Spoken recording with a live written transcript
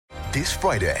This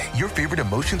Friday, your favorite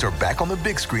emotions are back on the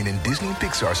big screen in Disney and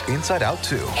Pixar's Inside Out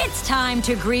 2. It's time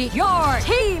to greet your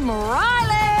Team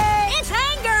Riley. It's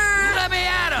anger. Let me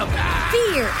at him.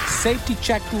 Fear. Safety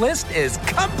checklist is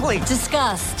complete.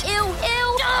 Disgust. Ew.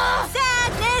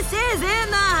 Sadness is in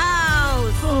the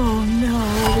house. Oh, no.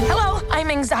 Hello, I'm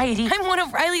anxiety. I'm one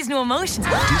of Riley's new emotions.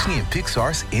 Disney and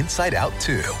Pixar's Inside Out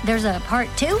 2. There's a part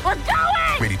 2? We're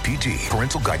going! Rated PG.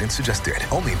 Parental guidance suggested.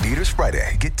 Only in theaters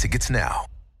Friday. Get tickets now.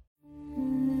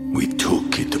 We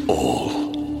took it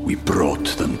all. We brought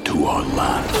them to our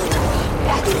land.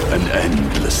 An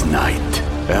endless night,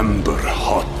 ember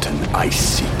hot and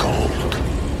icy cold.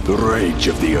 The rage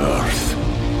of the earth.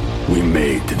 We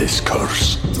made this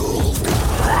curse.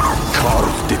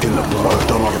 Carved it in the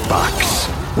blood on our backs.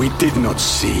 We did not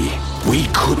see. We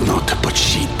could not, but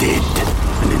she did.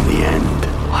 And in the end...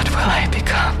 What will I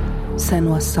become?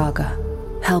 Senua's Saga.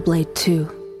 Hellblade 2.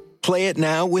 Play it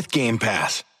now with Game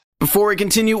Pass. Before we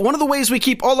continue, one of the ways we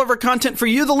keep all of our content for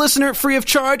you, the listener, free of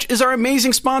charge is our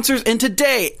amazing sponsors, and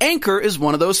today, Anchor is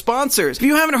one of those sponsors. If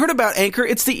you haven't heard about Anchor,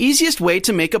 it's the easiest way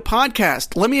to make a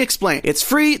podcast. Let me explain. It's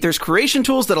free, there's creation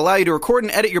tools that allow you to record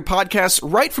and edit your podcasts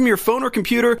right from your phone or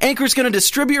computer. Anchor's going to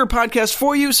distribute your podcast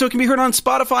for you so it can be heard on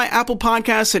Spotify, Apple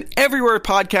Podcasts, and everywhere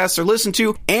podcasts are listened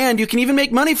to, and you can even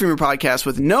make money from your podcast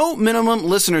with no minimum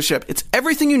listenership. It's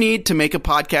everything you need to make a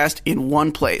podcast in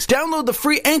one place. Download the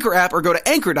free Anchor app or go to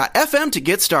anchor.fm to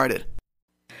get started.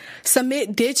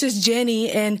 Samit ditches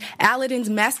Jenny and Aladdin's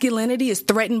masculinity is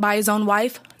threatened by his own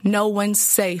wife. No one's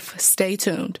safe. Stay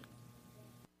tuned.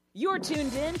 You're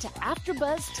tuned in to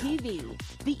AfterBuzz TV,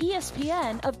 the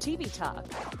ESPN of TV talk.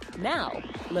 Now,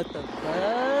 let the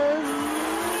buzz...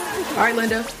 All right,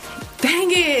 Linda.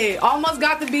 Dang it. Almost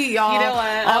got the beat, y'all. You know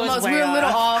what? Almost. We're a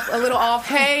little off.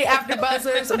 Hey,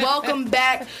 AfterBuzzers. Welcome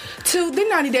back to the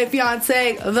 90 Day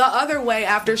Fiancé, the other way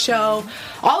after show.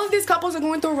 All of these couples are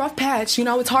going through a rough patch. You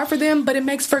know, it's hard for them, but it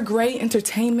makes for great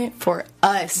entertainment for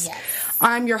us. Yes.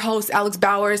 I'm your host, Alex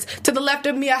Bowers. To the left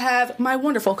of me, I have my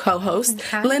wonderful co-host,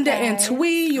 Linda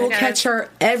Antwi. You'll catch her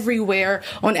everywhere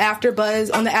on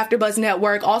AfterBuzz, on the AfterBuzz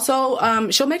network. Also,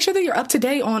 she'll make sure that you're up to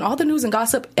date on all the news and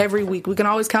gossip every week. We can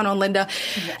always count on Linda,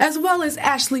 as well as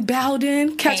Ashley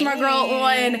Bowden. Catch my girl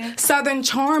on Southern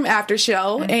Charm after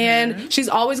show, and she's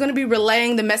always going to be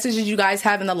relaying the messages you guys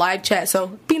have in the live chat.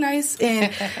 So be nice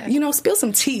and spill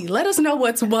some tea. Let us know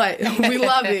what's what. We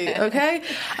love it. Okay.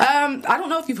 I don't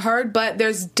know if you've heard, but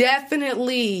there's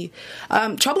definitely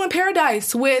Trouble in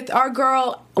Paradise with our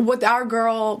girl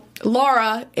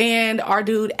Laura and our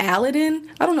dude Aladdin.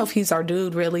 I don't know if he's our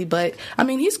dude really, but I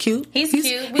mean he's cute. He's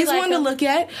cute. He's like one to look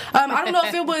at. I don't know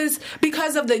if it was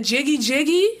because of the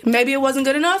jiggy. Maybe it wasn't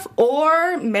good enough,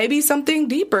 or maybe something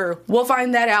deeper. We'll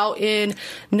find that out in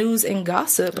news and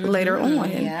gossip later on.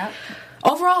 Yeah.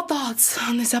 Overall thoughts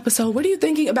on this episode. What are you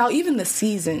thinking about even the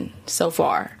season so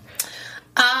far?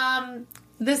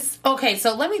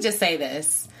 So let me just say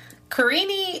this.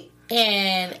 Karini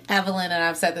and Evelyn, and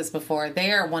I've said this before,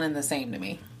 they are one and the same to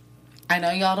me. I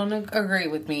know y'all don't agree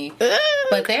with me,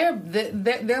 but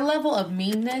their level of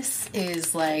meanness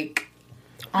is like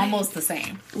almost the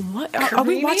same. What? Are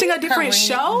we watching a different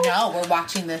show? No, we're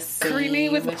watching this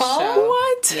Karini with Paul? Show.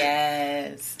 What?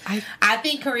 Yes. I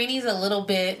think Karini's a little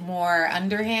bit more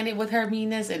underhanded with her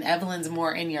meanness, and Evelyn's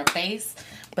more in your face.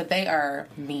 But they are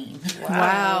mean.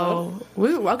 Wow.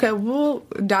 We'll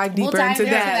dive deeper into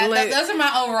that. Those are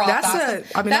my overall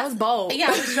thoughts. That was bold. Yeah,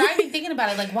 I was driving thinking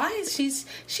about it. Like, why is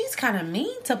she's kind of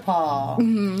mean to Paul?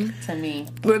 Mm-hmm. To me.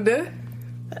 Linda?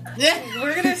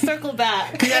 We're going to circle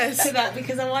back to that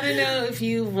because I want to know if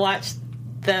you watched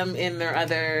them in their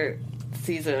other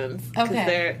seasons.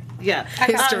 Okay.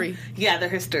 History. Their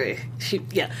history.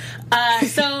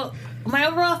 So, my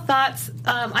overall thoughts,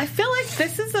 I feel like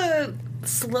this is a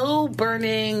slow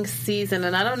burning season,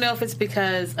 and I don't know if it's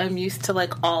because I'm used to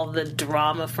like all the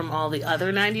drama from all the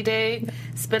other 90 Day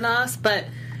spinoffs, but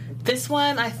this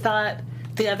one I thought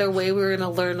the other way we were going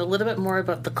to learn a little bit more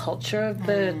about the culture of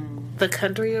the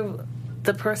country of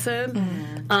the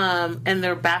person and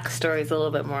their backstories a little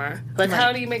bit more. Like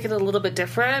how do you make it a little bit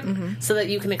different so that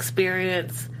you can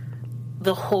experience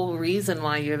the whole reason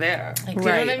why you're there. Like, do you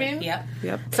know what I mean?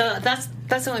 Yep. So that's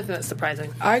the only thing that's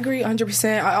surprising. I agree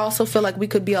 100%. I also feel like we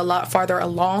could be a lot farther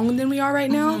along than we are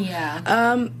right now.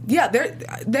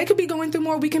 They could be going through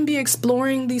more. We can be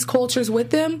exploring these cultures with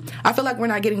them. I feel like we're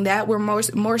not getting that. We're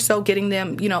more so getting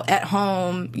them, at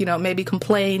home, maybe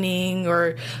complaining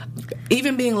or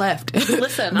even being left.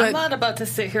 Listen, I'm not about to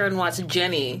sit here and watch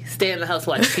Jenny stay in the house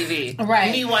watch TV.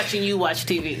 Right. Me watching you watch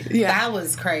TV. Yeah. That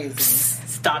was crazy.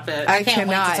 Stop it. I can't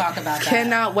wait to talk about that.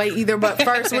 Cannot wait either. But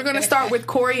first, we're going to start with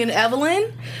Corey and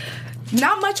Evelyn.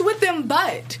 not much with them,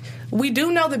 but we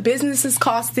do know the business is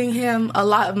costing him a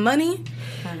lot of money.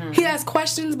 Mm-hmm. He has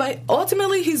questions, but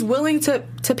ultimately he's willing to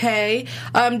pay.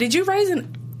 Did you raise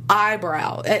an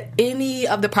eyebrow at any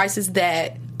of the prices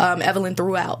that Evelyn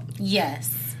threw out?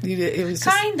 Yes. It was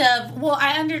kind of. Well,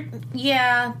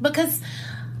 because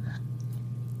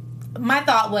my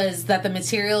thought was that the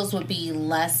materials would be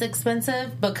less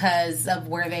expensive because of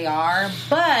where they are,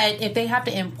 but if they have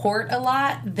to import a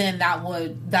lot, then that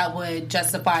would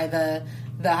justify the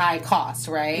high cost,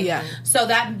 right? Yeah. So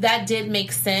that did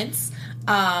make sense.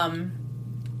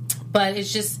 But it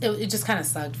just kind of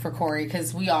sucked for Corey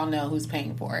because we all know who's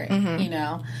paying for it, you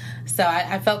know. So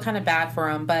I felt kind of bad for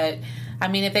him, but I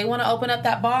mean, if they want to open up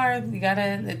that bar,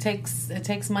 it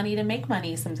takes money to make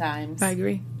money sometimes. I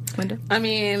agree, Linda. I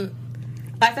mean,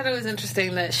 I thought it was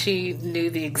interesting that she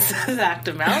knew the exact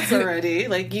amounts already.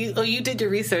 Like you did your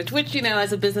research, which, you know,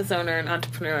 as a business owner and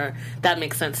entrepreneur, that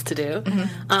makes sense to do.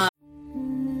 Mm-hmm.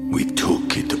 We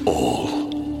took it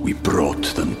all. We brought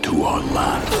them to our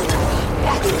land.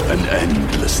 An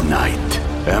endless night,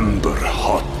 ember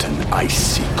hot and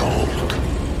icy cold.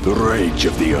 The rage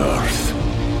of the earth.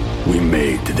 We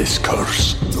made this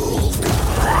curse.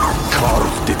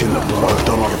 Carved it in the blood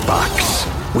on our backs.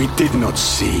 We did not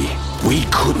see. We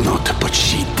could not, but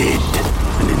she did.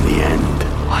 And in the end,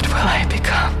 what will I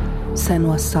become?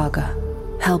 Senua's Saga.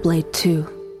 Hellblade 2.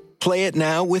 Play it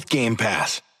now with Game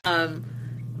Pass.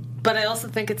 But I also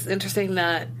think it's interesting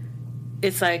that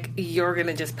it's like, you're going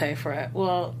to just pay for it.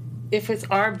 Well, if it's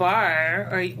our bar,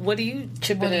 or what do you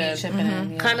chip in?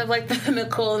 In? Yeah. Kind of like the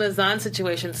Nicole and Azan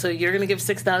situation. So you're going to give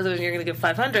 $6,000 and you're going to give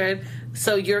 $500.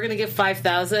 So you're going to give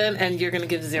 $5,000 and you're going to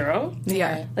give $0.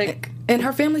 Yeah. Like, and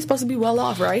her family's supposed to be well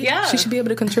off, right? Yeah. She should be able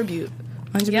to contribute.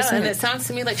 100%. Yeah, and it sounds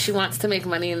to me like she wants to make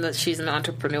money and that she's an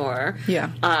entrepreneur.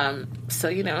 Yeah. So,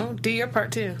 you know, do your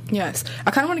part too. Yes.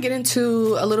 I kind of want to get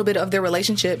into a little bit of their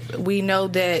relationship. We know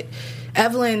that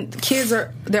Evelyn, kids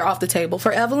they're off the table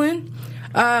for Evelyn.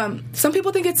 Some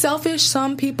people think it's selfish.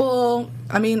 Some people,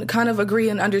 kind of agree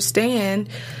and understand.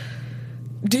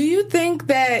 Do you think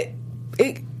that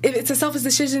it's a selfish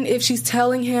decision if she's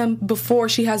telling him before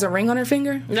she has a ring on her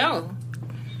finger? No.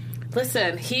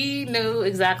 Listen, he knew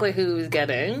exactly who he was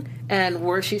getting and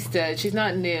where she stood. She's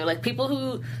not new. Like,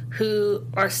 people who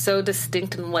are so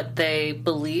distinct in what they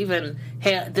believe and,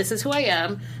 hey, this is who I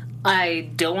am. I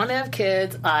don't want to have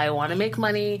kids. I want to make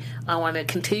money. I want to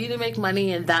continue to make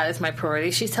money, and that is my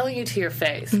priority. She's telling you to your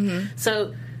face. Mm-hmm.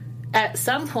 So at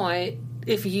some point,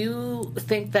 if you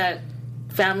think that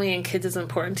family and kids is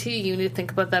important to you, you need to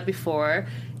think about that before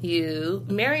you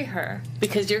marry her,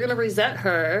 because you're going to resent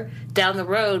her down the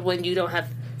road when you don't have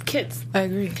kids. I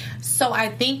agree. So I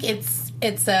think it's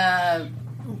a,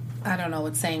 I don't know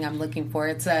what saying I'm looking for.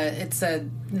 It's a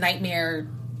nightmare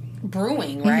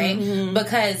brewing, right? Mm-hmm.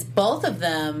 Because both of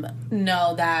them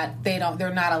know that they're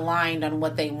not aligned on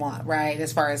what they want, right?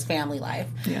 As far as family life.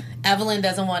 Yeah. Evelyn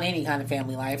doesn't want any kind of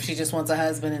family life. She just wants a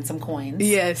husband and some coins.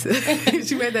 Yes.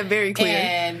 She made that very clear.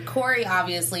 And Corey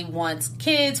obviously wants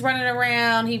kids running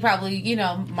around. He probably,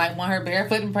 might want her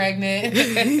barefoot and pregnant.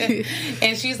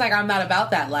 And she's like, I'm not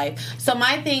about that life. So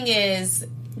my thing is,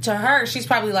 to her, she's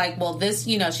probably like, well, this,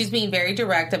 she's being very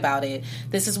direct about it.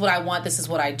 This is what I want. This is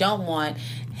what I don't want.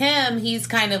 Him, he's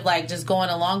kind of like just going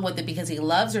along with it because he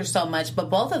loves her so much. But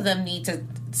both of them need to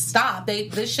stop.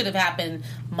 This should have happened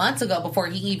months ago before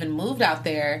he even moved out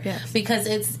there. Yes. Because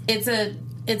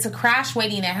it's a crash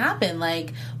waiting to happen.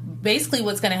 Like, basically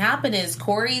what's going to happen is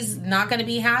Corey's not going to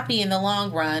be happy in the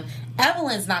long run.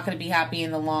 Evelyn's not going to be happy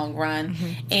in the long run.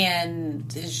 Mm-hmm.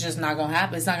 And it's just not going to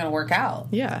happen. It's not going to work out.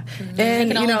 Yeah. Mm-hmm.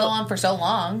 And it can only go on for so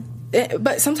long.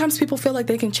 But sometimes people feel like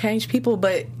they can change people.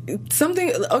 But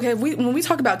when we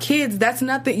talk about kids, that's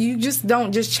nothing. You just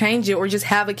don't just change it or just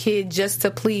have a kid just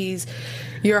to please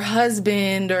your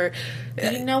husband or...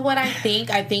 You know what I think?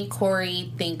 I think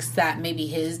Corey thinks that maybe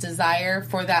his desire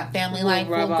for that family life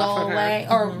will go away.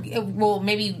 Or it will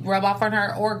maybe rub off on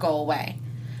her or go away.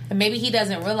 And maybe he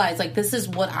doesn't realize, like, this is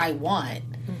what I want.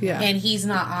 Yeah. And he's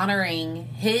not honoring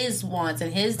his wants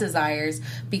and his desires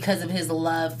because of his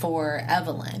love for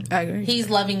Evelyn. I agree. He's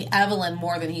loving Evelyn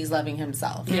more than he's loving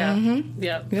himself. Yeah. Mm-hmm.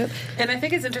 Yeah. Yep. And I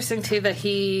think it's interesting, too, that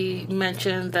he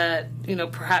mentioned that,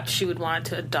 perhaps she would want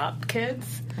to adopt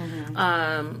kids.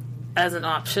 Mm-hmm. As an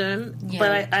option. Yeah.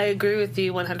 But I agree with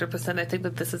you 100%. I think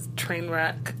that this is train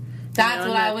wreck That's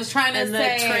what I was trying to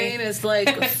say. And the train is like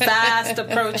fast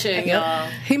approaching, y'all.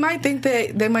 He might think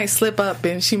that they might slip up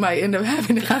and she might end up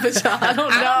having to have a child. I don't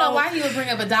know. I don't know why he would bring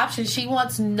up adoption. She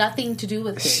wants nothing to do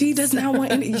with it. She does not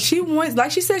want any. She wants,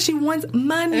 like she said, she wants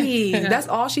money. That's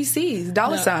all she sees.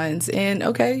 Dollar signs. And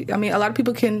okay, I mean, a lot of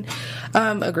people can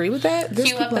agree with that.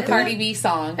 Cue up the Cardi B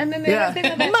song. And then the other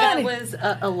thing that was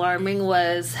alarming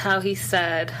was how he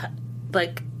said,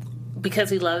 like, because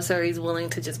he loves her, he's willing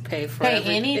to just pay for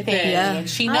anything. Yeah.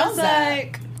 She knows that.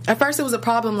 Like, at first it was a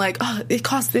problem, like, oh, it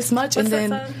costs this much, and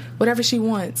then whatever she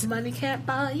wants. Money can't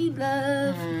buy you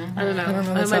love. I don't know.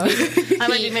 I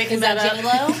might be making that up.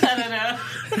 I don't know.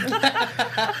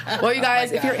 Well, you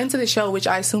guys, if you're into the show, which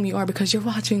I assume you are because you're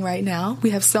watching right now, we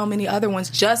have so many other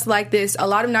ones just like this. A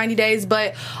lot of 90 Days,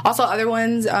 but also other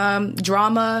ones,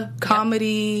 drama,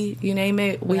 comedy, you name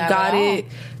it. We got it.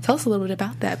 Tell us a little bit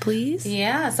about that, please.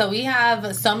 Yeah, so we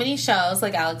have so many shows,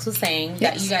 like Alex was saying,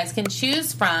 that you guys can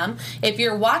choose from. If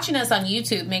you're watching us on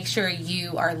YouTube, make sure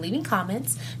you are leaving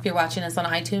comments. If you're watching us on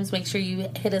iTunes, make sure you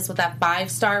hit us with that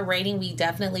 5-star rating. We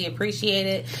definitely appreciate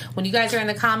it. When you guys are in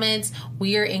the comments,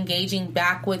 we are engaging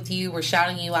back with you. We're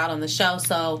shouting you out on the show,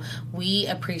 so we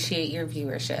appreciate your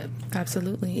viewership.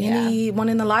 Absolutely. Anyone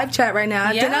in the live chat right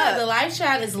now? The live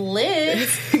chat is lit.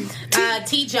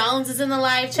 T. Jones is in the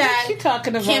live chat. What you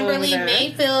talking about? Kimberly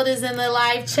Mayfield is in the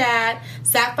live chat.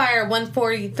 Sapphire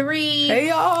 143. Hey,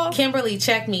 y'all. Kimberly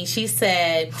checked me. She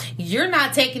said, you're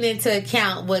not taking into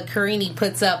account what Karini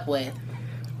puts up with.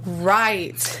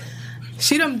 Right.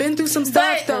 She done been through some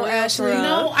stuff, though, Ashley.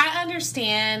 No, I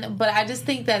understand, but I just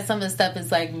think that some of the stuff is,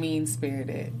 like,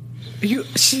 mean-spirited.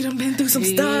 She done been through some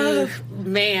stuff.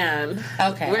 Man.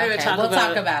 Okay, we're gonna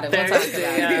talk about it.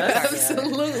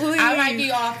 Absolutely. I might be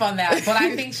off on that, but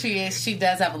I think she is. She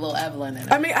does have a little Evelyn in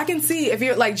her. I mean, I can see if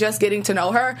you're like just getting to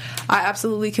know her, I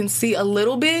absolutely can see a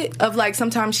little bit of like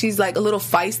sometimes she's like a little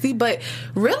feisty, but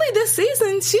really this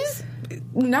season she's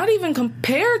not even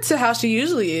compared to how she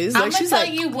usually is. Like, I'm gonna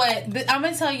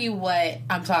tell you what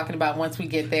I'm talking about once we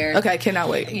get there. Okay, cannot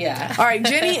wait. Yeah. All right,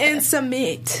 Jenny and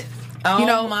Submit.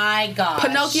 Oh my gosh.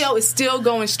 Pinocchio is still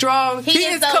going strong. He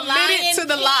is committed to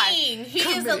the lie. He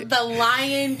is the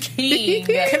Lion King.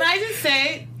 Can I just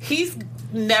say, he's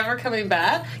never coming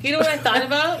back? You know what I thought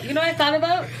about?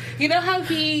 You know how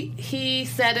he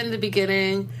said in the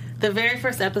beginning, the very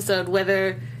first episode,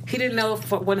 whether he didn't know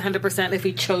for 100% if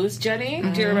he chose Jenny.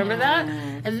 Do you remember that?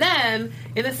 And then,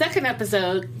 in the second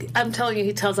episode, I'm telling you,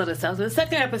 he tells on himself. In the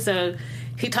second episode,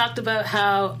 he talked about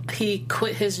how he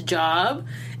quit his job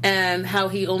and how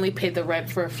he only paid the rent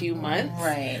for a few months.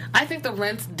 Right. I think the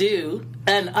rent's due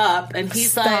and up, and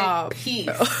he's like, peace.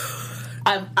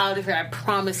 I'm out of here. I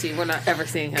promise you, we're not ever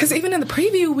seeing him. Because even in the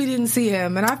preview, we didn't see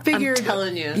him, and I figured I'm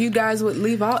telling you guys would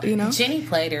leave out. You know, Jenny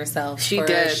played herself. She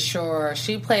did. Sure,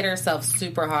 she played herself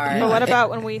super hard. But what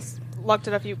about when we looked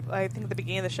it up? I think at the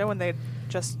beginning of the show when they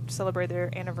just celebrated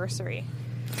their anniversary.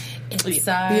 It's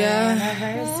our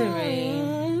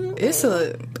anniversary.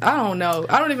 I don't know.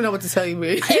 I don't even know what to tell you,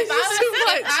 man. If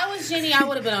I was Jenny, I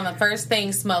would have been on the first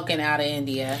thing smoking out of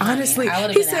India. Honestly, I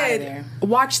would have he been out of said, there.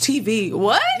 "Watch TV."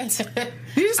 What?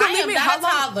 You just I am not a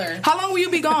toddler. How long will you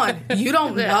be gone? You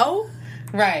don't know.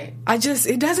 Right.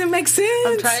 It doesn't make sense.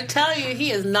 I'm trying to tell you,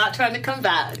 he is not trying to come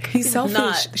back. He's selfish.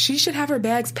 Not. She should have her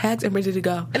bags packed and ready to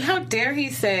go. And how dare he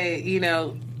say, you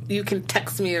can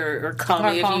text me or call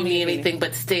me if you need anything,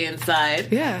 but stay inside.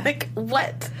 Yeah. Like,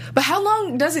 what? But how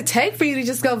long does it take for you to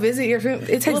just go visit your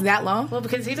family? It takes that long? Well,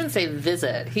 because he didn't say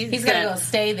visit. He's got to go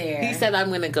stay there. He said, I'm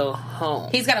going to go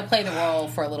home. He's got to play the role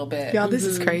for a little bit. Y'all, this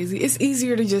is crazy. It's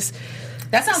easier to just...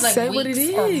 That sounds like say weeks what it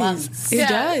is. Or months. It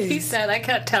does. He said, I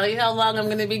can't tell you how long I'm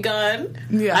going to be gone.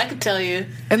 Yeah. I could tell you.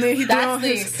 And then he threw on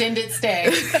his extended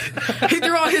stay. He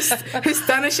threw on his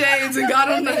stunner shades and got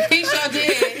on the... He sure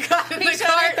did. He sure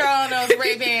did throw on those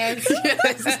Ray-Bans.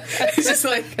 Yes. He's just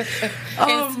like,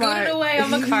 and scooted away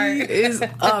on the cart. He is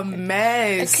a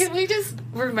mess. Can we just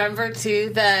remember,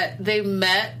 too, that they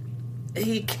met...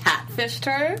 He catfished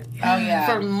her. Oh yeah,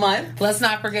 for months. Let's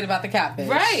not forget about the catfish.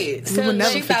 Right. So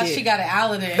she thought she got an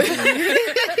Aladdin.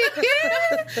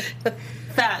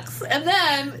 Facts. And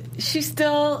then she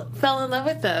still fell in love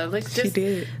with him. Like, just, she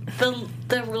did.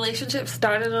 The relationship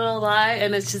started in a lie,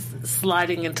 and it's just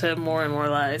sliding into more and more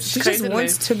lies. She just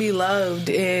wants to be loved,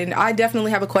 and I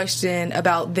definitely have a question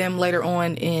about them later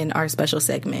on in our special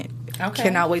segment. Okay.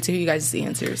 Cannot wait to hear you guys'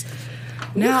 answers.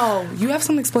 Now, you have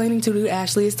some explaining to do,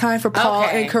 Ashley. It's time for Paul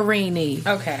and Karini.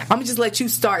 Okay. I'm going to just let you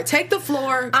start. Take the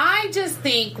floor. I just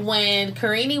think when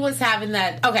Karini was having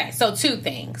that... Okay, so two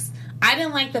things. I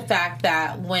didn't like the fact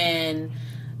that when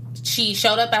she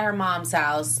showed up at her mom's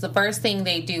house. The first thing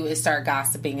they do is start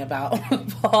gossiping about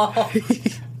Paul.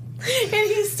 And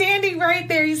he's standing right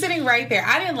there. He's sitting right there.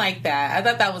 I didn't like that. I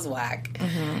thought that was whack.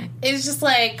 Mm-hmm. It's just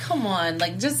like, come on.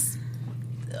 Like, just...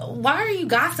 Why are you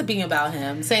gossiping about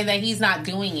him, saying that he's not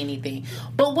doing anything?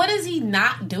 But what is he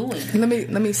not doing? Let me.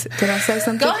 Can I say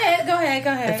something? Go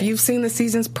ahead. If you've seen the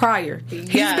seasons prior, yes.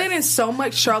 He's been in so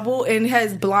much trouble and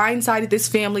has blindsided this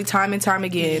family time and time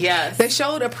again. Yes, they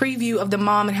showed a preview of the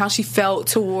mom and how she felt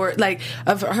toward, like,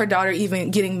 of her daughter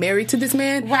even getting married to this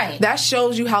man. Right. That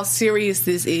shows you how serious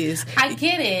this is. I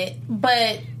get it,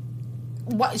 but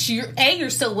you're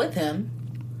still with him,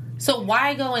 so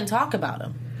why go and talk about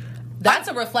him? That's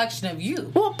a reflection of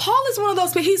you. Well, Paul is one of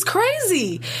those, but he's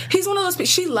crazy. He's one of those.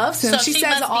 She loves him. So she she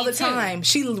says it must all be the too. time.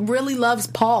 She really loves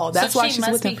Paul. That's why she's with him.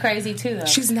 She must be crazy too, though.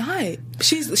 She's not.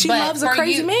 She But loves a for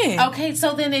crazy you- man. Okay,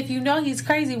 so then if you know he's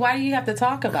crazy, why do you have to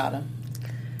talk about him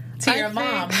to your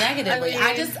mom negatively?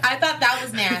 I thought that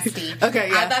was nasty. Okay,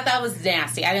 yeah. I thought that was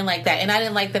nasty. I didn't like that, and I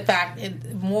didn't like the fact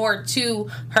more to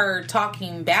her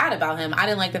talking bad about him. I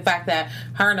didn't like the fact that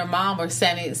her and her mom were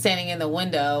standing in the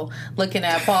window looking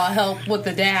at Paul help with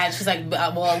the dad. She's like,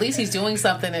 well, at least he's doing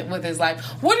something with his life.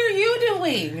 What are you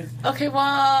doing? Okay,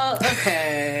 well,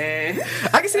 okay.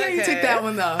 I can see how you took that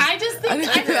one, though. I just think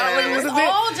it was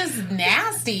all just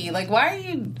nasty. Like, why are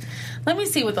you... Let me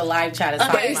see what the live chat is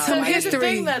talking about. Some history. The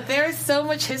thing that there's so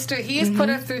much history. He has put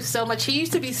her through so much. He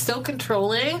used to be so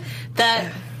controlling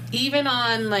that even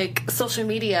on like social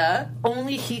media,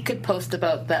 only he could post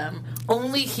about them.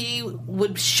 Only he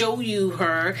would show you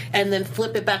her and then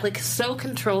flip it back. Like, so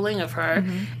controlling of her.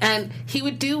 Mm-hmm. And he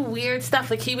would do weird stuff.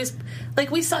 Like, he was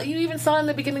like, you even saw in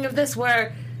the beginning of this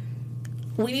where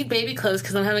we need baby clothes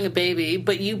because I'm having a baby,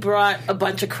 but you brought a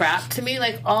bunch of crap to me,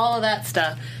 like all of that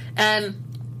stuff. And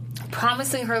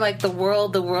promising her like the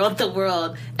world.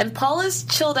 And Paul has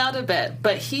chilled out a bit,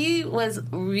 but he was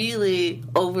really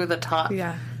over the top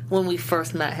when we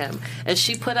first met him. And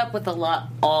she put up with a lot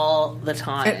all the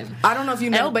time. And I don't know if you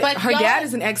know, but her dad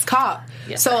is an ex-cop.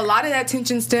 Yeah. So a lot of that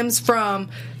tension stems from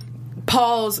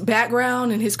Paul's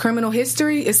background and his criminal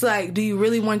history. It's like, do you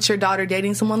really want your daughter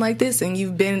dating someone like this? And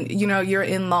you've been, you're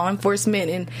in law enforcement,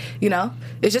 and,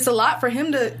 it's just a lot for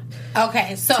him to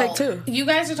take too. You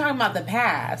guys are talking about the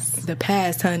past. The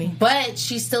past, honey. But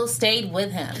she still stayed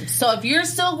with him. So if you're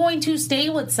still going to stay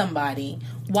with somebody,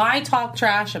 why talk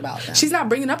trash about them? She's not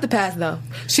bringing up the past, though.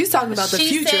 She's talking about the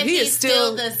future. Said he is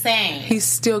still the same. He's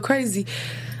still crazy.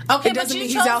 Okay, it doesn't but you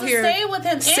mean chose he's out to here stay with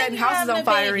him setting houses on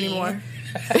fire anymore.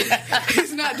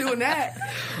 He's not doing that.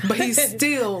 But he's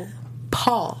still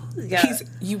Paul. Yeah. He's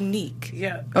unique.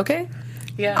 Yeah. Okay?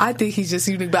 Yeah. I think he's just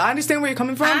unique. But I understand where you're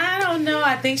coming from. I don't know.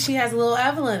 I think she has a little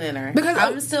Evelyn in her. Because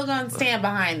I'm still going to stand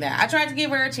behind that. I tried to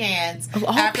give her a chance. Of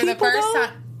all after people, the first though?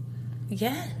 time.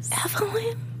 Yes.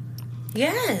 Evelyn?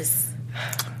 Yes.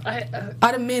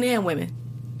 Out of men and women,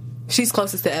 she's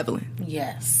closest to Evelyn.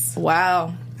 Yes.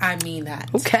 Wow. I mean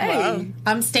that. Okay. Wow.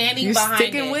 I'm standing You're behind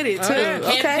sticking with it, too.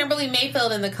 Okay. Kimberly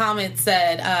Mayfield in the comments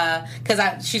said,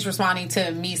 because she's responding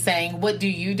to me saying, what do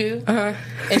you do? Uh-huh.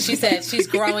 And she said, she's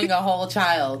growing a whole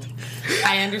child.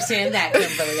 I understand that,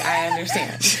 Kimberly. I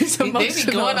understand. She's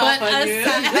emotional. Going off on you.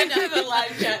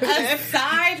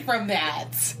 Aside from that,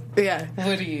 yeah.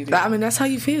 What do you do? I mean, that's how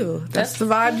you feel. That's the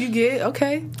vibe you get.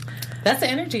 Okay. That's the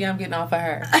energy I'm getting off of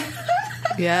her.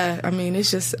 Yeah, I mean, it's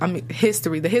just,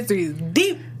 history. The history is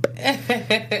deep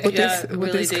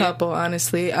with this couple,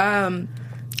 honestly. Yeah,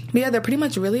 they're pretty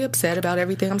much really upset about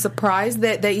everything. I'm surprised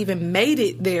that they even made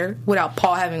it there without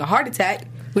Paul having a heart attack.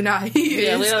 We know how he is.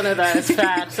 Yeah, we don't know that as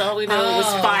facts. All we know it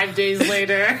was 5 days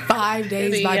later. 5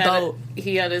 days by boat.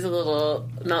 He had his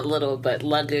luggage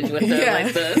with him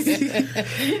like this.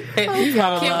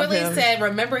 Kimberly said,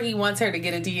 remember he wants her to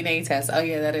get a DNA test. Oh,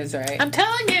 yeah, that is right. I'm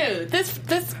telling you, this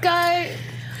guy...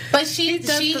 But she is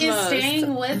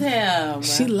staying with him.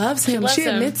 She loves him. She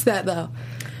admits that, though.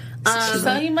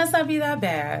 So he must not be that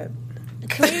bad.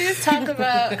 Can we just talk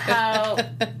about how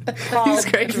Paul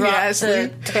dropped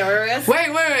the terrorist?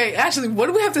 Wait. Ashley, what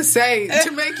do we have to say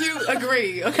to make you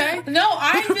agree, okay? No,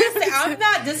 I'm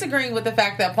not disagreeing with the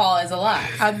fact that Paul is alive.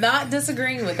 I'm not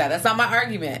disagreeing with that. That's not my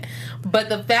argument. But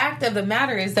the fact of the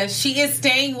matter is that she is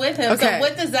staying with him. Okay. So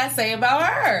what does that say about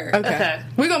her? Okay.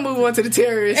 We're going to move on to the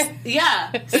terrorist.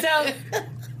 Yeah. So,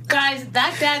 guys,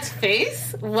 that dad's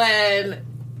face when...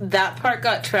 that part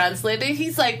got translated.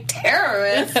 He's like,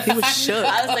 terrorist. He was shook.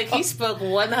 I was like, he spoke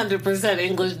 100%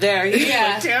 English there. He's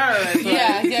like, terrorist.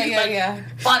 Yeah.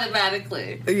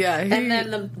 Automatically. Yeah. And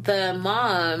then the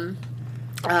mom,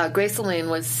 Graceline,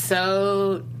 was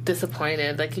so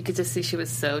disappointed. Like, you could just see she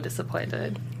was so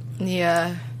disappointed.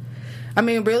 Yeah. I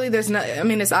mean, really, there's not. I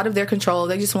mean, it's out of their control.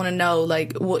 They just want to know,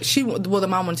 like, the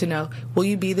mom wanted to know, will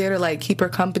you be there to like keep her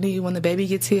company when the baby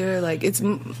gets here? Like,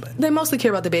 they mostly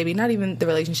care about the baby, not even the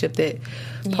relationship that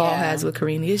Paul has with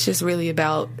Karine. It's just really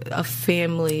about a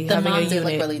family having a unit. The mom did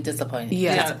look really disappointed.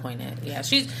 Yeah, disappointed. Yeah,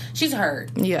 she's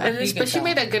hurt. Yeah, but she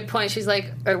made a good point. She's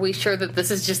like, "Are we sure that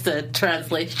this is just a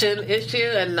translation issue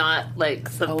and not like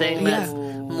something that's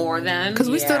more than?" Because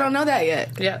we still don't know that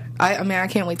yet. Yeah, I mean, I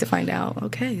can't wait to find out.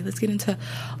 Okay, let's get into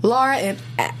Laura and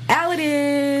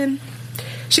Aladdin.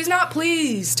 She's not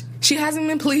pleased. She hasn't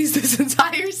been pleased this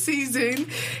entire season.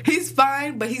 He's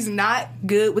fine, but he's not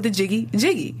good with the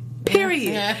jiggy.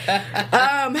 Period.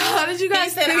 How did you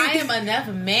guys think? He said, I am enough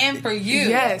man for you.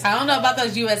 Yes. I don't know about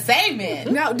those USA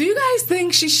men. Now, do you guys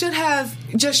think she should have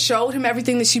just showed him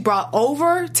everything that she brought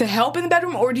over to help in the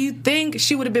bedroom? Or do you think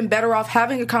she would have been better off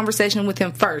having a conversation with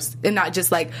him first and not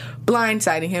just, like,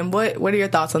 blindsiding him? What are your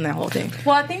thoughts on that whole thing?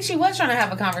 Well, I think she was trying to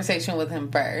have a conversation with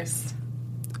him first.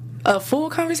 A full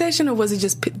conversation, or was it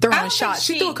just throwing shots?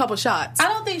 She threw a couple shots. I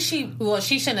don't think she. Well,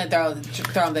 she shouldn't have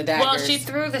thrown the daggers. Well, she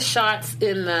threw the shots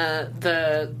in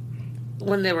the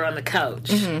when they were on the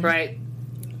couch, right?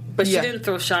 But she didn't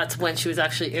throw shots when she was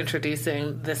actually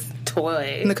introducing this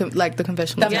toy, the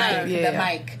confessional. The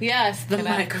mic. Yes, the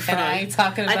microphone. And I ain't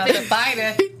talking about the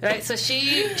fighter. Right, so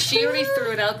she already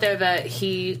threw it out there that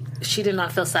she did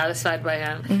not feel satisfied by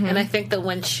him, and I think that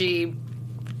when she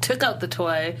took out the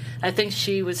toy, I think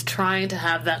she was trying to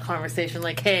have that conversation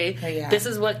like, hey, this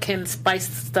is what can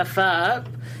spice stuff up,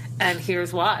 and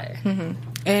here's why.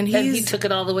 And he took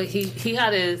it all the way. He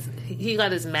got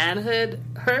his manhood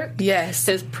hurt. Yes.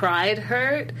 His pride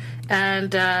hurt,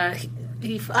 and I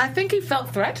think he felt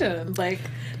threatened. Like,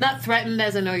 not threatened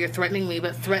as in, oh, you're threatening me,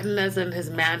 but threatened as in his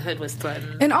manhood was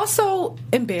threatened. And also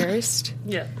embarrassed.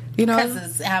 Yeah. You know, because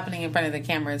it's happening in front of the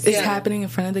cameras. It's happening in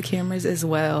front of the cameras as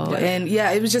well. Yeah. And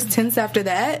it was just tense after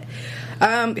that.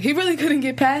 He really couldn't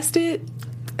get past it.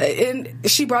 And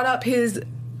she brought up his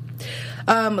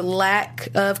lack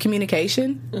of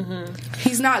communication.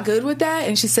 He's not good with that.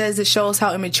 And she says it shows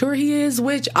how immature he is,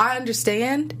 which I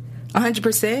understand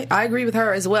 100%. I agree with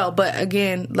her as well. But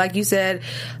again, like you said,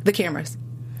 the cameras.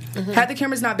 Had the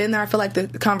cameras not been there, I feel like the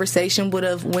conversation would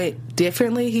have went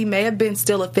differently. He may have been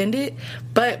still offended,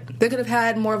 but they could have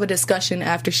had more of a discussion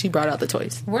after she brought out the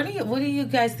toys. What do you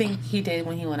guys think he did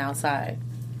when he went outside?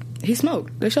 He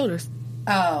smoked their shoulders.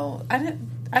 Oh, I didn't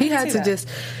he had see to that. just.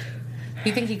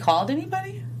 You think he called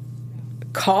anybody?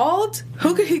 Called?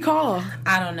 Who could he call?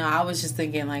 I don't know. I was just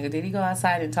thinking, like, did he go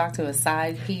outside and talk to a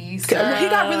side piece? He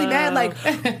got really mad, like,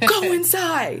 go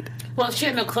inside. Well, she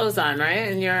had no clothes on, right?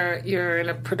 And you're in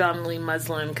a predominantly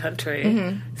Muslim country,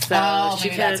 so she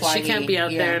can't be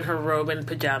out there in her robe and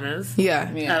pajamas,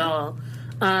 at all.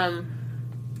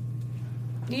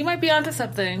 You might be onto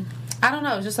something. I don't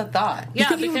know. It's just a thought. You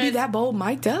think he would be that bold,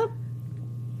 mic'd up?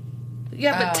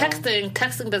 Yeah, but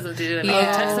texting doesn't do it.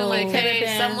 Texting like,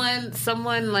 hey,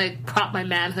 someone like prop my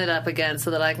manhood up again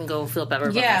so that I can go feel better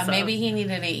about myself. Maybe he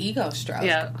needed an ego stroke.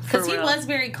 Yeah, because he was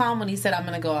very calm when he said, I'm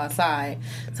going to go outside.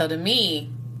 So to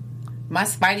me, my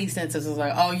spidey senses was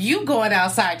like, oh, you going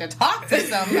outside to talk to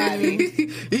somebody.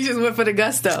 You just went for the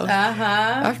gusto.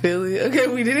 I feel it. Okay,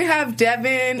 we didn't have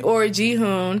Devin or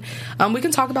Jihoon. We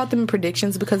can talk about them in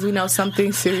predictions because we know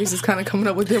something serious is kind of coming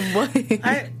up with them.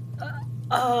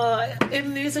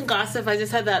 In news and gossip, I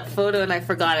just had that photo and I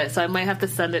forgot it, so I might have to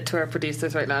send it to our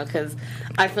producers right now because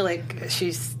I feel like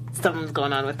something's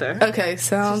going on with her. Okay,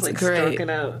 sounds great.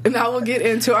 Out. Now we'll get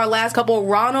into our last couple,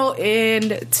 Ronald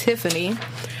and Tiffany.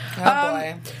 Oh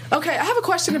boy. Okay, I have a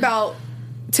question about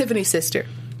Tiffany's sister.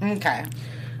 Okay.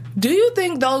 Do you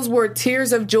think those were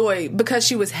tears of joy because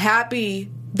she was happy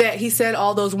that he said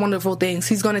all those wonderful things?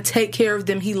 He's going to take care of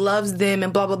them. He loves them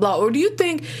and blah, blah, blah. Or do you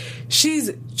think she's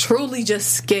truly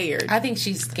just scared? I think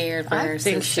she's scared for her sister.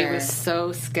 I think she was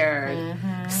so scared.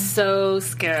 So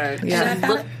scared. Yeah. She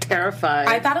looked terrified.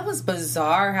 I thought it was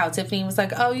bizarre how Tiffany was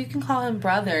like, oh, you can call him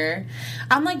brother.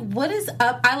 I'm like, what is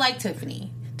up? I like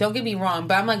Tiffany. Don't get me wrong,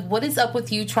 but I'm like, what is up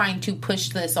with you trying to push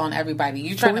this on everybody?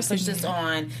 You're trying to push this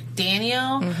on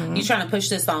Daniel. You're trying to push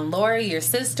this on Lori, your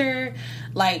sister.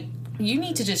 Like, you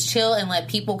need to just chill and let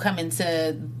people come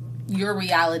into your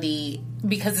reality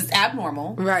because it's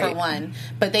abnormal, for one.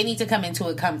 But they need to come into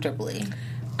it comfortably.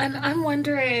 And I'm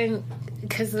wondering,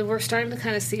 because we're starting to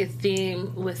kind of see a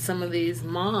theme with some of these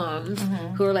moms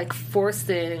who are like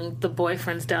forcing the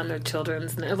boyfriends down their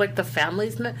children's, like the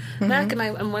family's neck. And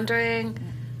I'm wondering,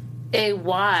 A,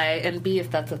 why, and B,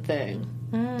 if that's a thing.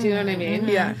 Do you know what I mean?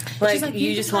 Yeah. Like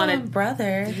you just wanted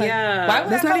brother. Like, yeah. Why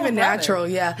would That's I not call even him brother? natural.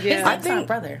 Yeah. I I think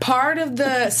brother. part of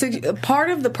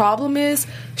the problem is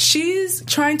she's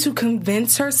trying to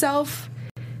convince herself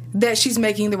that she's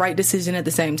making the right decision at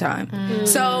the same time.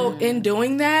 So in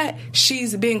doing that,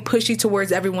 she's being pushy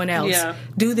towards everyone else. Yeah.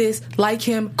 Do this, like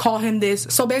him, call him this.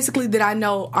 So basically that I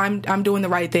know I'm doing the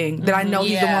right thing, that I know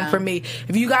he's the one for me.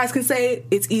 If you guys can say it,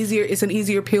 it's easier. It's an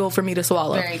easier pill for me to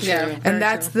swallow. Very true. Yeah. And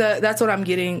that's what I'm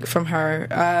getting from her.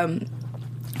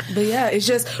 But yeah, it's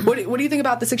just what do you think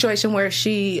about the situation where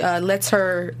she lets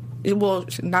her, well,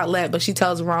 not let, but she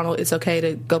tells Ronald it's okay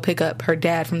to go pick up her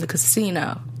dad from the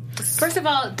casino. First of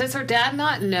all, does her dad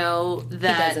not know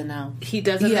that... He doesn't know. He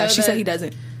doesn't know Yeah, she that? said he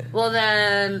doesn't. Well,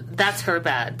 then that's her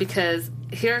bad, because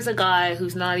here's a guy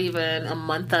who's not even a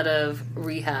month out of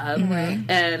rehab.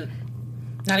 Mm-hmm. And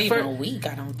Not even a week,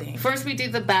 I don't think. first we do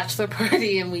the bachelor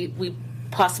party, and we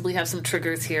possibly have some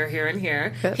triggers here, and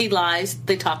here. Yep. He lies,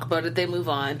 they talk about it, they move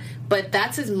on. But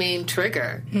that's his main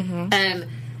trigger. And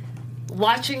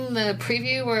watching the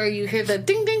preview where you hear the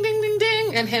ding, ding, ding, ding,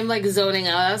 ding, and him, like, zoning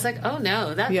out, I was like, oh,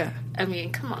 no. That, Yeah. I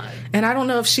mean, come on. And I don't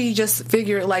know if she just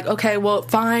figured, like, okay, well,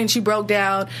 fine, she broke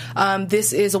down.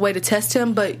 This is a way to test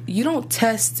him, but you don't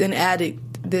test an addict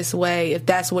this way if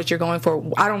that's what you're going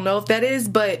for. I don't know if that is,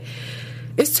 but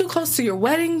it's too close to your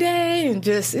wedding day, and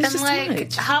it's just too like,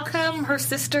 much. how come her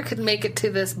sister could make it to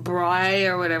this braai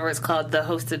or whatever it's called, the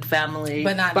hosted family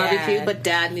But not barbecue, Dad. but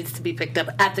Dad needs to be picked up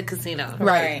at the casino?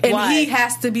 Right. And Why? he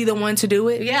has to be the one to do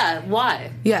it? Yeah,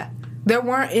 why? Yeah. There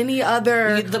weren't any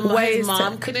other ways His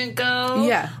mom couldn't go?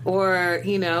 Yeah. Or,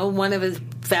 one of his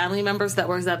family members that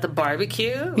was at the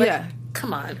barbecue? Like, Yeah.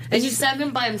 Come on. And you send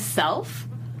him by himself?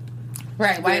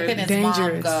 Right. Why Weird. couldn't his mom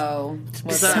Dangerous. go?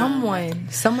 with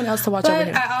Someone else to watch over But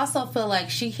him. I also feel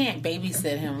like she can't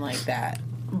babysit him like that.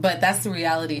 But that's the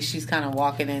reality she's kind of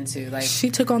walking into. Like, She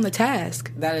took on the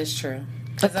task that is true.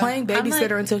 of playing I'm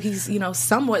babysitter like, until he's,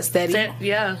 somewhat steady.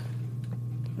 Yeah.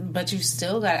 but you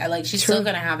still got, like, she's True. still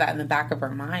going to have that in the back of her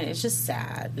mind. It's just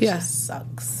sad. It Yeah. just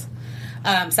sucks.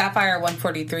 Sapphire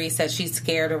 143 says she's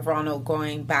scared of Ronald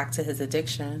going back to his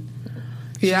addiction.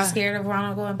 Yeah. She's scared of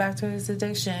Ronald going back to his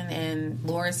addiction, and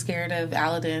Laura's scared of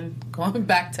Aladdin going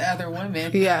back to other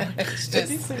women. Yeah.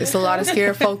 It's a lot of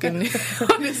scared folk on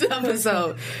this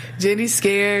episode. Jenny's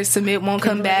scared. Submit won't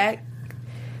come back.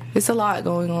 It's a lot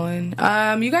going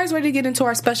on. You guys ready to get into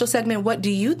our special segment, What Do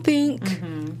You Think?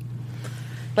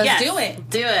 Let's do it.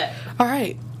 Do it. All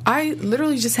right. I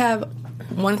literally just have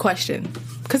one question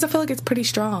because I feel like it's pretty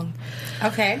strong.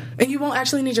 Okay. And you won't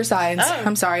actually need your sides. Oh.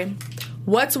 I'm sorry.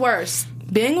 What's worse,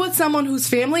 being with someone whose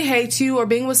family hates you or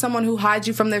being with someone who hides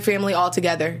you from their family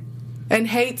altogether? And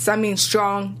hates, I mean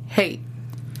strong hate.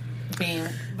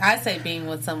 I say being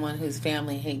with someone whose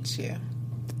family hates you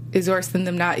is worse than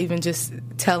them not even just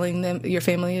telling them their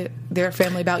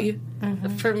family about you.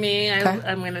 For me, Okay.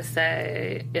 I'm going to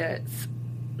say it's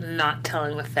not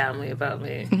telling the family about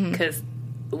me. Mm-hmm. Because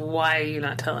why are you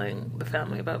not telling the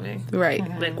family about me? Right.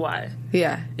 Like, why?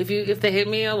 Yeah. If they hate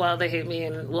me, well, they hate me,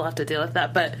 and we'll have to deal with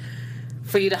that. But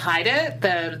for you to hide it,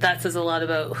 then that says a lot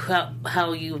about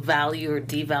how you value or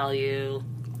devalue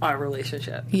our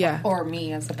relationship. Yeah. or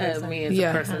me as a person. Me as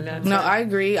a person. That's No, it. I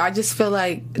agree. I just feel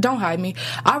like, don't hide me.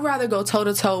 I'd rather go toe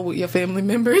to toe with your family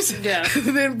members Yeah.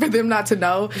 than for them not to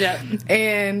know. Yeah.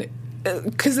 And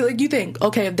because like you think,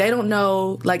 okay, if they don't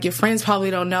know, like your friends probably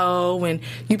don't know, and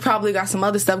you probably got some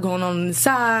other stuff going on the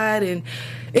side, and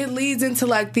it leads into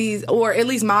like these, or at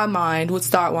least my mind would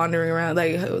start wandering around,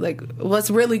 like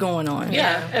what's really going on?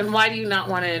 Yeah, and why do you not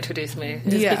want to introduce me?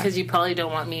 Just Yeah. because you probably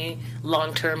don't want me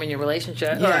long term in your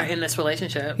relationship Yeah. or in this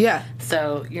relationship. Yeah.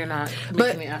 So you're not making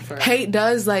But the effort. hate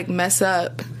does like mess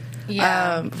up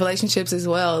Yeah. relationships as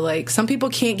well. Like some people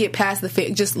can't get past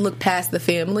just look past the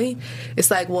family. It's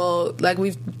like, well, like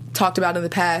we've talked about in the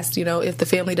past, if the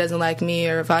family doesn't like me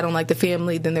or if I don't like the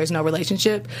family, then there's no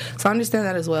relationship. So I understand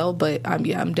that as well. But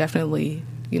I'm definitely,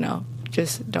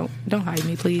 just don't hide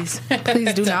me, please.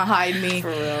 Please do not hide me. For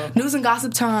real. News and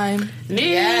gossip time. News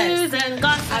Yes. and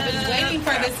gossip. I've been waiting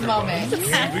for this moment.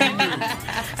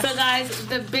 So, guys,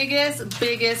 the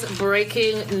biggest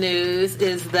breaking news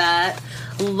is that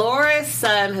Laura's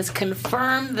son has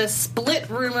confirmed the split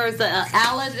rumors that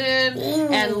Aladdin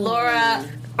and Laura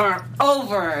are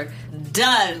over.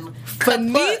 Done.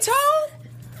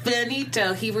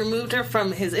 Finito. He removed her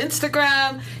from his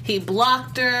Instagram. He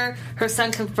blocked her. Her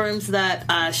son confirms that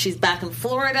she's back in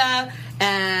Florida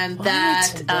and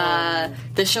that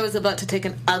the show is about to take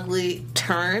an ugly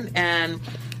turn. And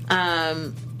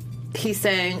he's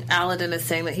saying, Aladdin is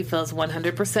saying that he feels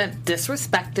 100%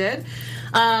 disrespected.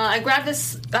 I grabbed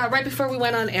this right before we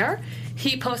went on air.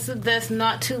 he posted this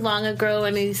not too long ago,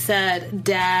 and he said,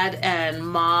 "Dad and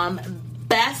Mom,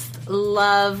 best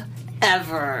love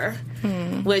ever."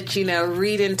 Which,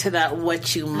 read into that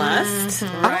what you must.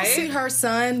 Right? I don't see her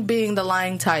son being the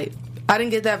lying type. I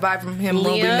didn't get that vibe from him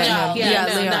when we Liam? met him. Yeah,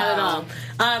 no, Liam. not at all.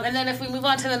 And then if we move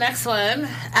on to the next one,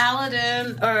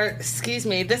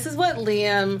 this is what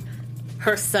Liam,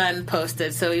 her son,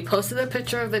 posted. So he posted a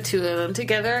picture of the two of them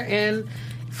together in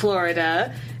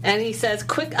Florida, and he says,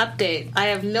 "Quick update. I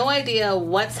have no idea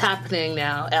what's happening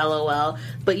now, LOL,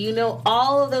 but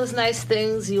all of those nice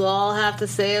things you all have to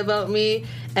say about me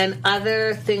and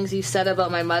other things you said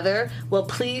about my mother, well,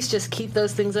 please just keep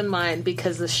those things in mind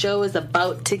because the show is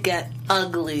about to get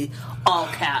ugly." All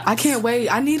caps. I can't wait.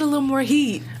 I need a little more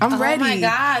heat. I'm ready. Oh my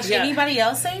gosh. Yeah. Anybody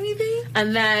else say anything?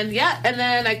 And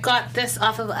then I got this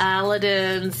off of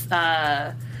Aladdin's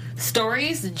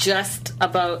stories just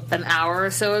about an hour or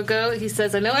so ago. He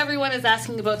says, "I know everyone is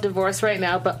asking about divorce right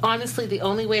now, but honestly, the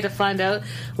only way to find out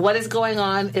what is going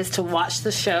on is to watch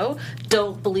the show.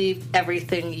 Don't believe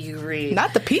everything you read."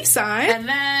 Not the peace sign. And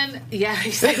then,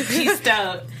 he said peaced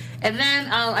out. And then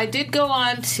I did go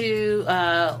on to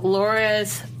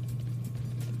Laura's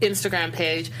Instagram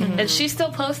page, and she's still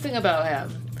posting about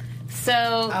him.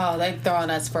 So, they've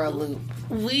thrown us for a loop.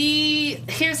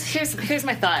 Here's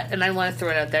my thought, and I want to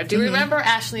throw it out there. Do you remember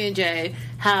Ashley and Jay,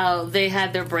 how they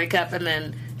had their breakup, and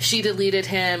then she deleted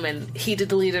him, and he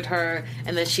deleted her,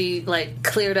 and then she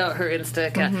cleared out her Insta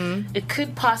account? It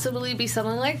could possibly be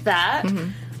something like that.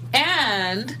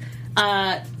 And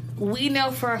we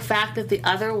know for a fact that The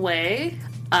Other Way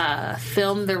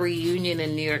filmed the reunion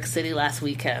in New York City last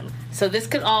weekend. So this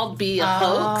could all be a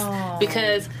hoax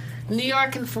because New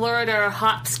York and Florida are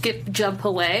hop, skip, jump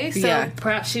away. So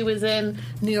perhaps she was in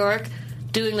New York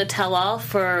doing the tell-all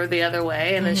for The Other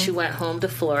Way, and then she went home to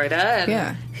Florida,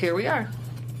 and here we are.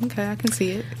 Okay, I can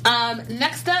see it.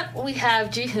 Next up, we have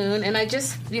Jihoon, and I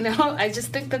just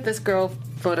think that this girl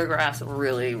photographs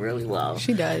really, really well.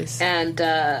 She does. And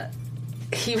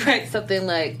he writes something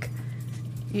like,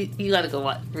 you got to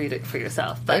go read it for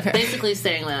yourself, but basically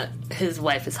saying that his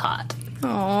wife is hot.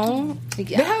 Oh,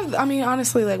 yeah. They have,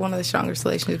 honestly, one of the strongest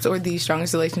relationships, or the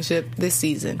strongest relationship this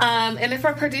season. And if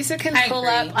our producer can pull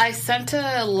up, I sent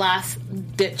a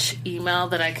last-ditch email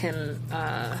that I can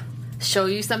show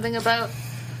you something about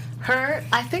her.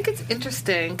 I think it's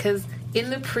interesting, because in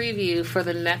the preview for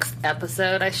the next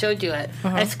episode, I showed you it.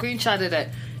 I screenshotted it.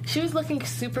 She was looking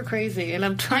super crazy, and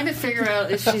I'm trying to figure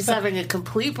out if she's having a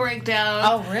complete breakdown.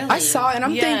 Oh, really? I saw it, and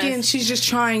I'm thinking she's just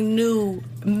trying new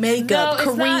makeup,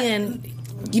 Korean,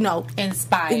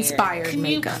 inspired Can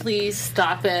makeup. You please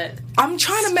stop it? I'm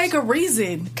trying to make a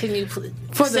reason. Can you please?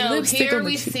 For the lipstick here on the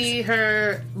we cheeks. see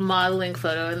her modeling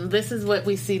photo, and this is what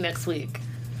we see next week.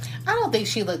 I don't think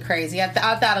she looked crazy. I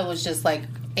thought it was just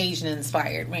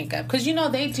Asian-inspired makeup. Because,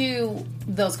 they do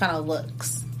those kind of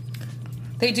looks.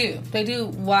 They do. They do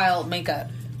wild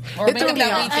makeup. Or makeup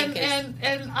that we think is.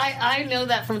 And I know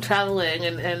that from traveling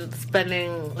and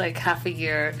spending half a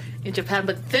year in Japan,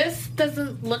 but this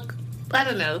doesn't look... I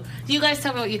don't know. You guys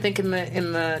tell me what you think in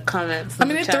the comments.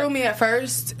 It threw me at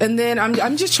first, and then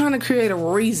I'm just trying to create a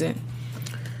reason.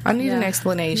 I need an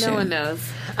explanation. No one knows.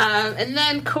 And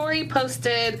then Corey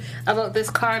posted about this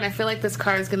car, and I feel like this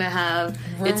car is going to have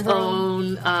its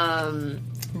own...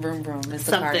 Vroom vroom. It's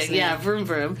something, vroom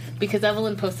vroom. Because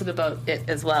Evelyn posted about it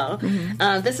as well.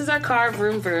 This is our car,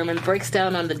 vroom vroom, and breaks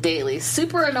down on the daily.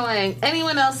 Super annoying.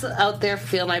 Anyone else out there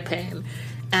feel my pain?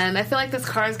 And I feel like this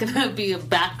car is going to be a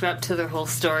backdrop to their whole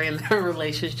story and their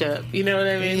relationship. You know what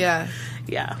I mean? Yeah.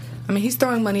 Yeah. He's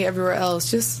throwing money everywhere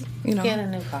else. Just, get a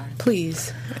new car.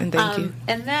 Please. And thank you.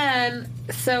 And then,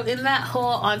 so in that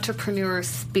whole entrepreneur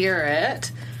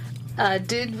spirit...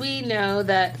 did we know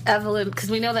that Evelyn,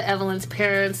 because we know that Evelyn's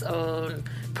parents own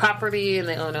property and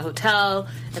they own a hotel,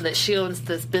 and that she owns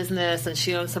this business and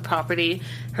she owns the property.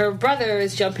 Her brother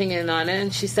is jumping in on it,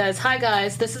 and she says, "Hi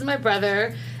guys, this is my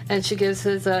brother," and she gives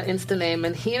his Insta name,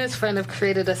 and he and his friend have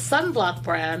created a sunblock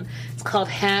brand. It's called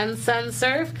Hand Sun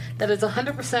Surf, that is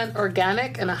 100%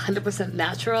 organic and 100%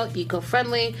 natural,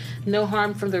 eco-friendly, no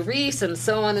harm from the reefs, and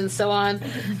so on and so on.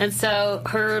 And so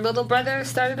her little brother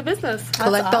started a business.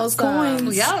 Collect those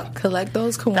coins. Yeah. Collect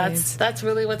those coins. That's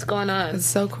really what's going on. It's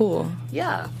so cool.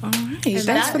 Yeah. All right.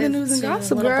 Thanks for the news and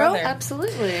gossip, girl. Brother.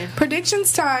 Absolutely.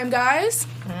 Predictions time, guys.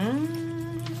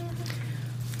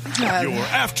 Your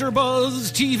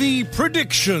AfterBuzz TV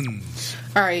predictions.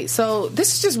 All right, so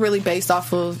this is just really based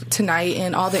off of tonight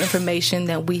and all the information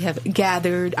that we have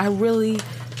gathered. I really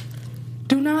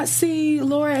do not see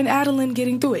Laura and Adeline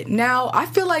getting through it. Now, I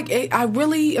feel like I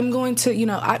really am going to,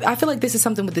 I feel like this is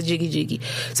something with the jiggy.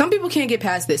 Some people can't get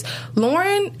past this.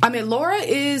 Laura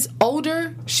is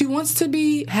older. She wants to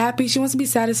be happy. She wants to be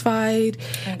satisfied.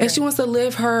 Okay. And she wants to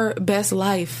live her best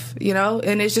life,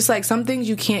 And it's just like some things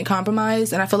you can't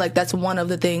compromise. And I feel like that's one of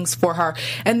the things for her.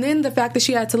 And then the fact that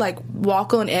she had to, like,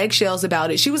 walk on eggshells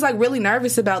about it. She was, like, really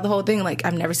nervous about the whole thing. Like,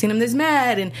 I've never seen him this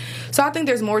mad. And so I think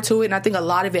there's more to it. And I think a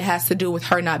lot of it has to do with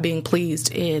her not being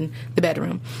pleased in the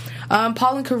bedroom.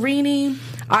 Paul and Karine,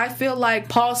 I feel like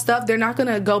Paul's stuff, they're not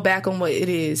going to go back on what it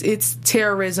is. It's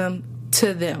terrorism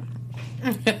to them.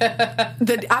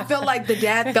 I felt like the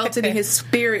dad felt it in his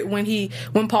spirit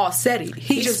when Paul said it.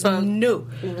 He just knew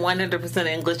 100%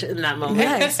 English in that moment.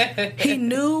 Yes, he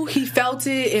knew, he felt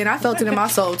it, and I felt it in my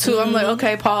soul too. I'm like,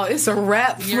 okay, Paul, it's a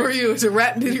rap for you. It's a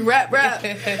rap. Did you rap?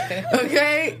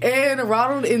 Okay, and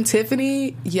Ronald and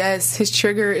Tiffany, yes, his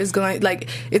trigger is going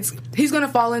he's going to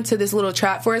fall into this little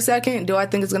trap for a second. Do I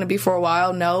think it's going to be for a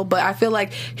while? No, but I feel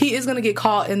like he is going to get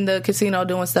caught in the casino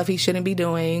doing stuff he shouldn't be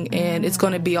doing, and it's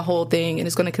going to be a whole thing. And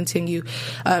it's going to continue.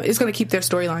 It's going to keep their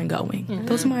storyline going. Mm-hmm.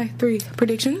 Those are my 3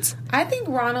 predictions. I think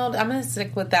Ronald, I'm going to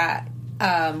stick with that,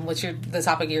 the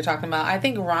topic you're talking about. I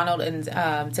think Ronald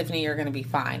and Tiffany are going to be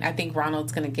fine. I think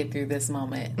Ronald's going to get through this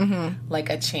moment like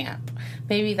a champ.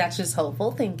 Maybe that's just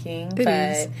hopeful thinking,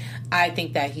 but I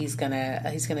think that he's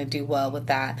gonna do well with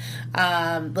that.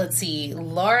 Let's see,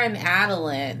 Laura and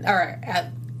Adeline, or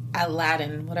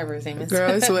Aladdin, whatever his name is.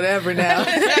 Girl, it's whatever now.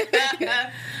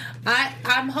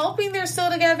 I'm hoping they're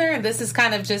still together, and this is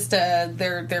kind of just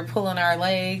they're pulling our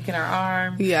leg and our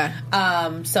arm. Yeah.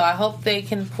 So I hope they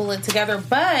can pull it together.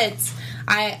 But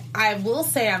I will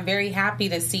say I'm very happy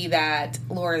to see that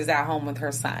Laura's at home with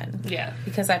her son. Yeah.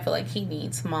 Because I feel like he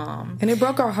needs mom. And it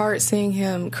broke our heart seeing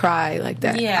him cry like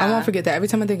that. Yeah. I won't forget that. Every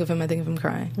time I think of him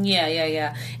crying.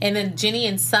 Yeah. And then Jenny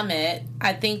and Summit,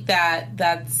 I think that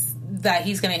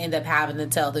he's going to end up having to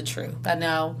tell the truth. I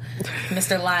know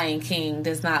Mr. Lion King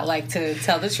does not like to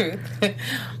tell the truth,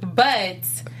 but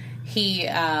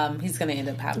he's going to end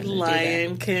up having to do that.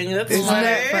 Lion King, that's Isn't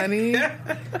that funny?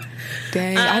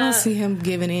 Dang, I don't see him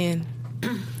giving in.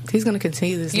 He's going to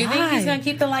continue this lie. You think he's going to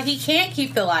keep the lie? He can't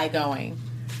keep the lie going.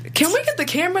 Can we get the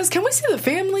cameras? Can we see the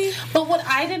family? But what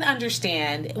I didn't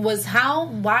understand was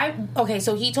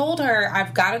so he told her,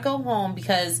 I've got to go home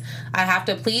because I have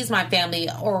to please my family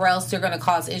or else they're going to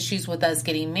cause issues with us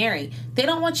getting married. They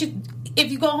don't want you,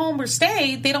 if you go home or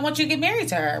stay, they don't want you to get married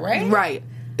to her, right? Right.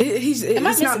 He's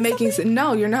not making sense.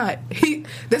 No, you're not.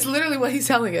 That's literally what he's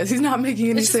telling us. He's not making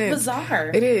any sense. It's just bizarre.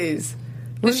 It is.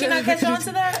 Did she not catch on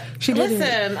to that? She didn't.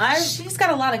 Listen, she's got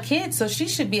a lot of kids, so she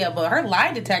should be able. Her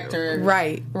lie detector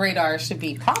radar should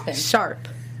be popping. Sharp.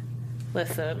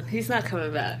 Listen, he's not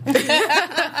coming back.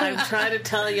 I'm trying to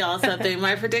tell y'all something.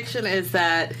 My prediction is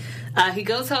that he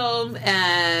goes home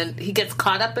and he gets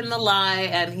caught up in the lie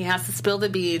and he has to spill the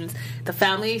beans. The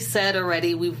family said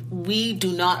already, we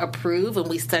do not approve, and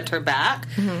we sent her back,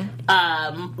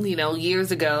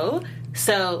 years ago.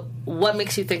 So what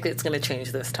makes you think that it's going to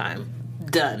change this time?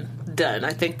 Done.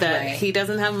 I think that he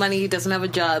doesn't have money, he doesn't have a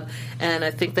job, and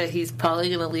I think that he's probably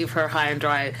going to leave her high and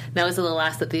dry. Now, is it the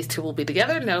last that these two will be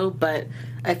together? No, but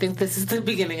I think this is the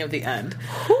beginning of the end.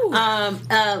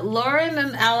 Lauren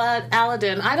and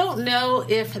Aladdin, I don't know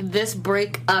if this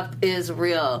breakup is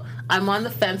real. I'm on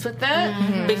the fence with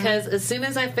that because as soon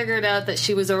as I figured out that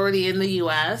she was already in the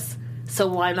U.S., so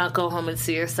why not go home and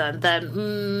see your son?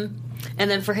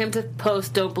 And then for him to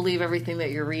post, don't believe everything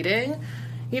that you're reading,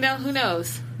 who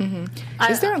knows?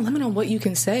 Is there a limit on what you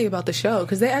can say about the show?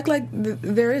 Because they act like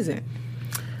there isn't.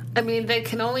 I mean, they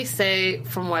can only say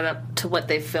from what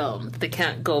they filmed. They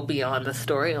can't go beyond the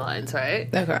storylines, right?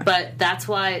 Okay. But that's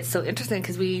why it's so interesting,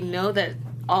 because we know that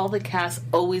all the casts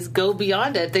always go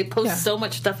beyond it. They post so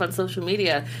much stuff on social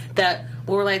media that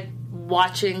we're like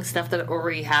watching stuff that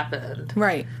already happened.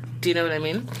 Right. Do you know what I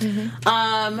mean?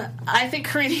 I think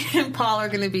Karine and Paul are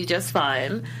going to be just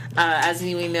fine. As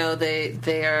we know,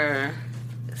 they are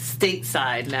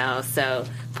stateside now, so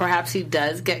perhaps he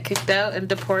does get kicked out and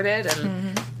deported,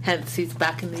 and hence he's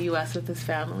back in the U.S. with his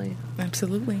family.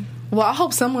 Absolutely. Well, I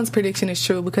hope someone's prediction is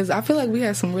true, because I feel like we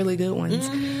had some really good ones.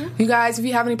 You guys, if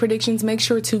you have any predictions, make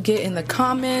sure to get in the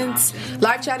comments.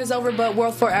 Live chat is over, but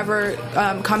World Forever,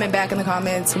 comment back in the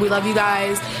comments. We love you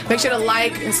guys. Make sure to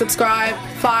like and subscribe.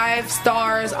 5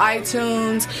 stars,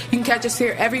 iTunes. You can catch us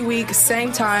here every week,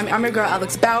 same time. I'm your girl,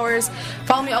 Alex Bowers.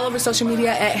 Follow me all over social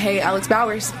media at Hey Alex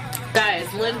Bowers.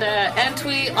 Guys, Linda and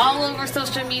tweet all over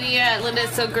social media at Linda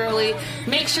Is So Girly.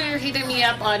 Make sure you're hitting me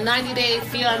up on 90 Day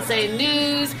Fiancé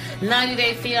news, 90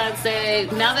 Day Fiancé.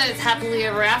 Now that it's Happily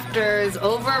Ever After is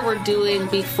over, we're doing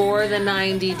Before the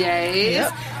 90 Days.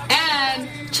 Yep.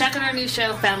 And check out our new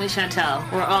show, Family Chantel.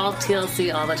 We're all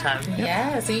TLC all the time.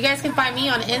 Yeah, so you guys can find me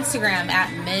on Instagram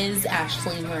at Ms.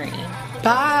 Ashley Marie.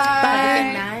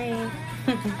 Bye.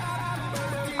 Good night.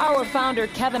 Our founder,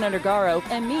 Kevin Undergaro,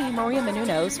 and me, Maria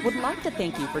Menounos, would like to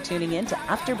thank you for tuning in to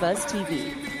AfterBuzz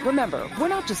TV. Remember, we're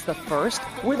not just the first,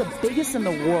 we're the biggest in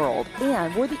the world,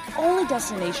 and we're the only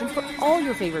destination for all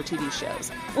your favorite TV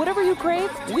shows. Whatever you crave,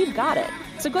 we've got it.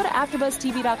 So go to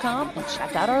AfterBuzzTV.com and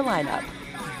check out our lineup.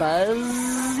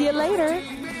 Buzz you later.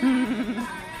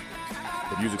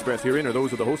 The views expressed herein are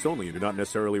those of the hosts only and do not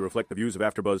necessarily reflect the views of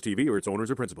AfterBuzz TV or its owners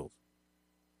or principals.